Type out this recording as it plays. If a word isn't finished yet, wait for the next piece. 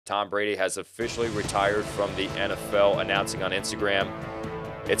Tom Brady has officially retired from the NFL, announcing on Instagram,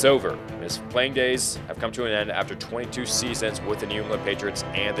 "It's over. His playing days have come to an end after 22 seasons with the New England Patriots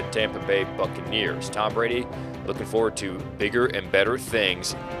and the Tampa Bay Buccaneers. Tom Brady looking forward to bigger and better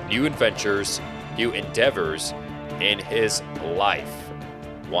things, new adventures, new endeavors in his life.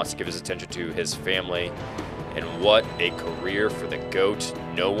 Wants to give his attention to his family. And what a career for the GOAT.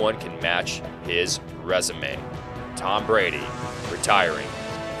 No one can match his resume." Tom Brady retiring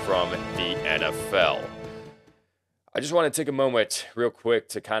from the NFL. I just want to take a moment real quick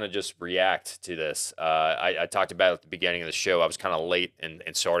to kind of just react to this. I talked about it at the beginning of the show. I was kind of late in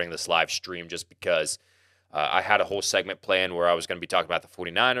starting this live stream just because I had a whole segment planned where I was going to be talking about the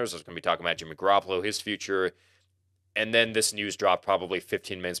 49ers. I was going to be talking about Jimmy Garoppolo, his future. And then this news dropped probably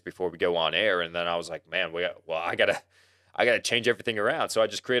 15 minutes before we go on air. And then I was like, man, I gotta change everything around. So I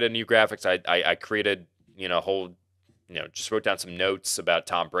just created new graphics. I created, just wrote down some notes about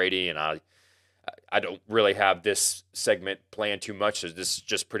Tom Brady, and I don't really have this segment planned too much. So this is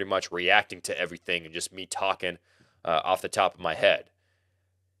just pretty much reacting to everything and just me talking off the top of my head.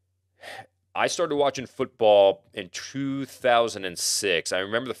 I started watching football in 2006. I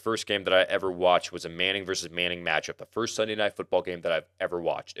remember the first game that I ever watched was a Manning versus Manning matchup, the first Sunday night football game that I've ever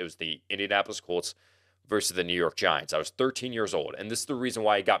watched. It was the Indianapolis Colts versus the New York Giants. I was 13 years old, and this is the reason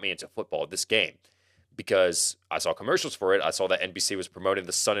why it got me into football, this game, because I saw commercials for it. I saw that NBC was promoting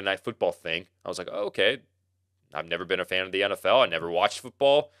the Sunday night football thing. I was like, oh, okay, I've never been a fan of the NFL. I never watched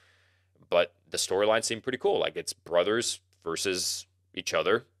football, but the storyline seemed pretty cool. Like, it's brothers versus each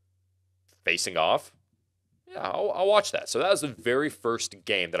other, facing off. Yeah, I'll watch that. So that was the very first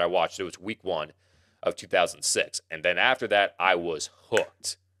game that I watched. It was week 1 of 2006. And then after that, I was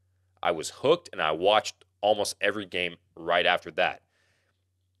hooked. And I watched almost every game right after that.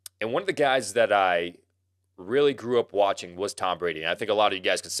 And one of the guys that I really grew up watching was Tom Brady. And I think a lot of you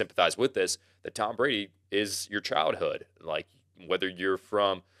guys can sympathize with this, that Tom Brady is your childhood. Like, whether you're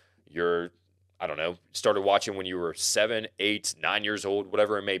from your, started watching when you were 7, 8, 9 years old,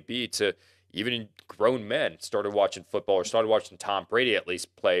 whatever it may be, to even grown men started watching football or started watching Tom Brady at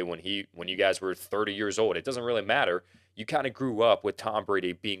least play when you guys were 30 years old. It doesn't really matter. You kind of grew up with Tom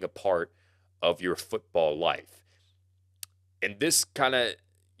Brady being a part of your football life. And this kind of,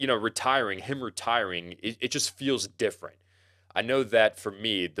 him retiring, it just feels different. I know that for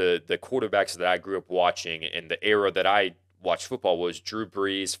me, the quarterbacks that I grew up watching in the era that I watched football was Drew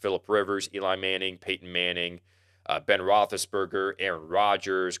Brees, Phillip Rivers, Eli Manning, Peyton Manning, Ben Roethlisberger, Aaron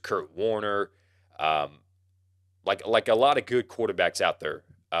Rodgers, Kurt Warner, like a lot of good quarterbacks out there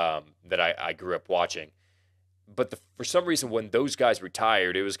that I grew up watching. But for some reason, when those guys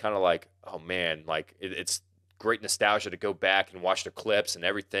retired, it was kind of like, oh man, like it's great nostalgia to go back and watch the clips and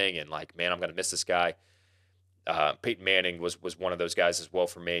everything, and like, man, I'm gonna miss this guy. Peyton Manning was one of those guys as well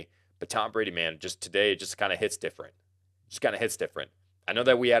for me. But Tom Brady, man, just today, it just kind of hits different. I know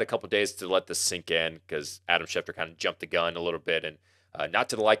that we had a couple days to let this sink in because Adam Schefter kind of jumped the gun a little bit, and not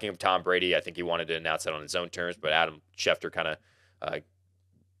to the liking of Tom Brady. I think he wanted to announce that on his own terms, but Adam Schefter kind of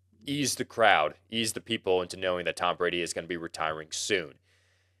eased the people into knowing that Tom Brady is going to be retiring soon.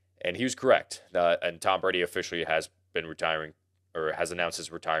 And he was correct. And Tom Brady officially has been retiring, or has announced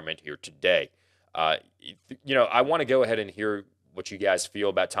his retirement here today. I want to go ahead and hear what you guys feel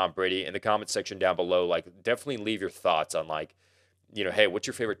about Tom Brady in the comment section down below. Like, definitely leave your thoughts on, like, hey, what's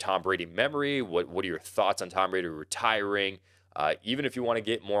your favorite Tom Brady memory? What are your thoughts on Tom Brady retiring? Even if you want to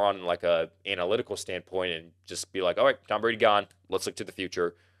get more on like a analytical standpoint and just be like, all right, Tom Brady gone. Let's look to the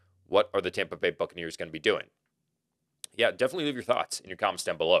future. What are the Tampa Bay Buccaneers going to be doing? Yeah, definitely leave your thoughts in your comments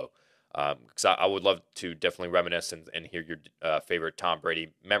down below. Because I would love to definitely reminisce and hear your favorite Tom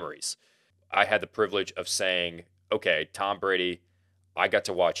Brady memories. I had the privilege of saying, okay, Tom Brady, I got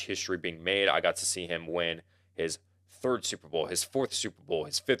to watch history being made. I got to see him win his 3rd Super Bowl, his 4th Super Bowl,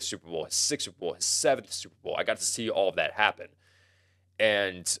 his 5th Super Bowl, his 6th Super Bowl, his 7th Super Bowl. I got to see all of that happen.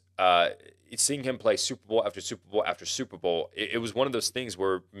 And seeing him play Super Bowl after Super Bowl after Super Bowl, it was one of those things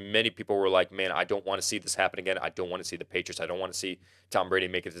where many people were like, man, I don't want to see this happen again. I don't want to see the Patriots. I don't want to see Tom Brady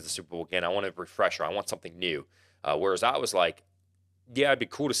make it to the Super Bowl again. I want a refresher. I want something new. Whereas I was like, yeah, it'd be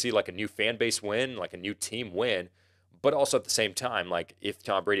cool to see like a new fan base win, like a new team win. But also at the same time, like, if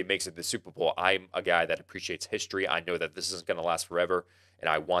Tom Brady makes it to the Super Bowl, I'm a guy that appreciates history. I know that this isn't going to last forever, and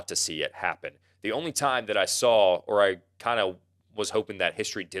I want to see it happen. The only time that I saw, or I kind of was hoping that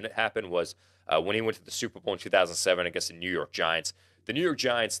history didn't happen, was when he went to the Super Bowl in 2007 against the New York Giants. The New York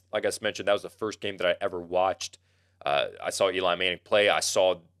Giants, like I mentioned, that was the first game that I ever watched. I saw Eli Manning play. I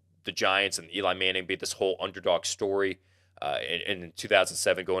saw the Giants and Eli Manning be this whole underdog story in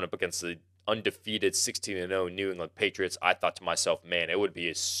 2007 going up against the undefeated 16-0 New England Patriots, I thought to myself, man, it would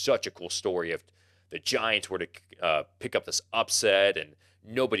be such a cool story if the Giants were to pick up this upset and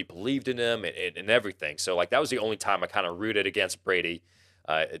nobody believed in him and everything. So, like, that was the only time I kind of rooted against Brady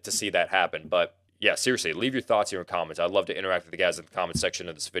to see that happen. But, yeah, seriously, leave your thoughts here in comments. I'd love to interact with the guys in the comment section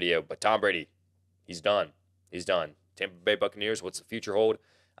of this video. But Tom Brady, he's done. He's done. Tampa Bay Buccaneers, what's the future hold?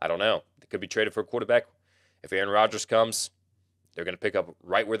 I don't know. They could be traded for a quarterback. If Aaron Rodgers comes, they're going to pick up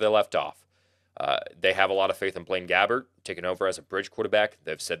right where they left off. They have a lot of faith in Blaine Gabbert taking over as a bridge quarterback.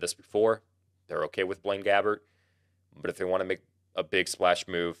 They've said this before. They're okay with Blaine Gabbert. But if they want to make a big splash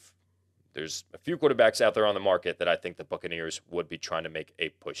move, there's a few quarterbacks out there on the market that I think the Buccaneers would be trying to make a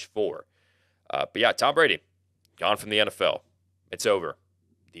push for. But yeah, Tom Brady, gone from the NFL. It's over.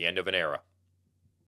 The end of an era.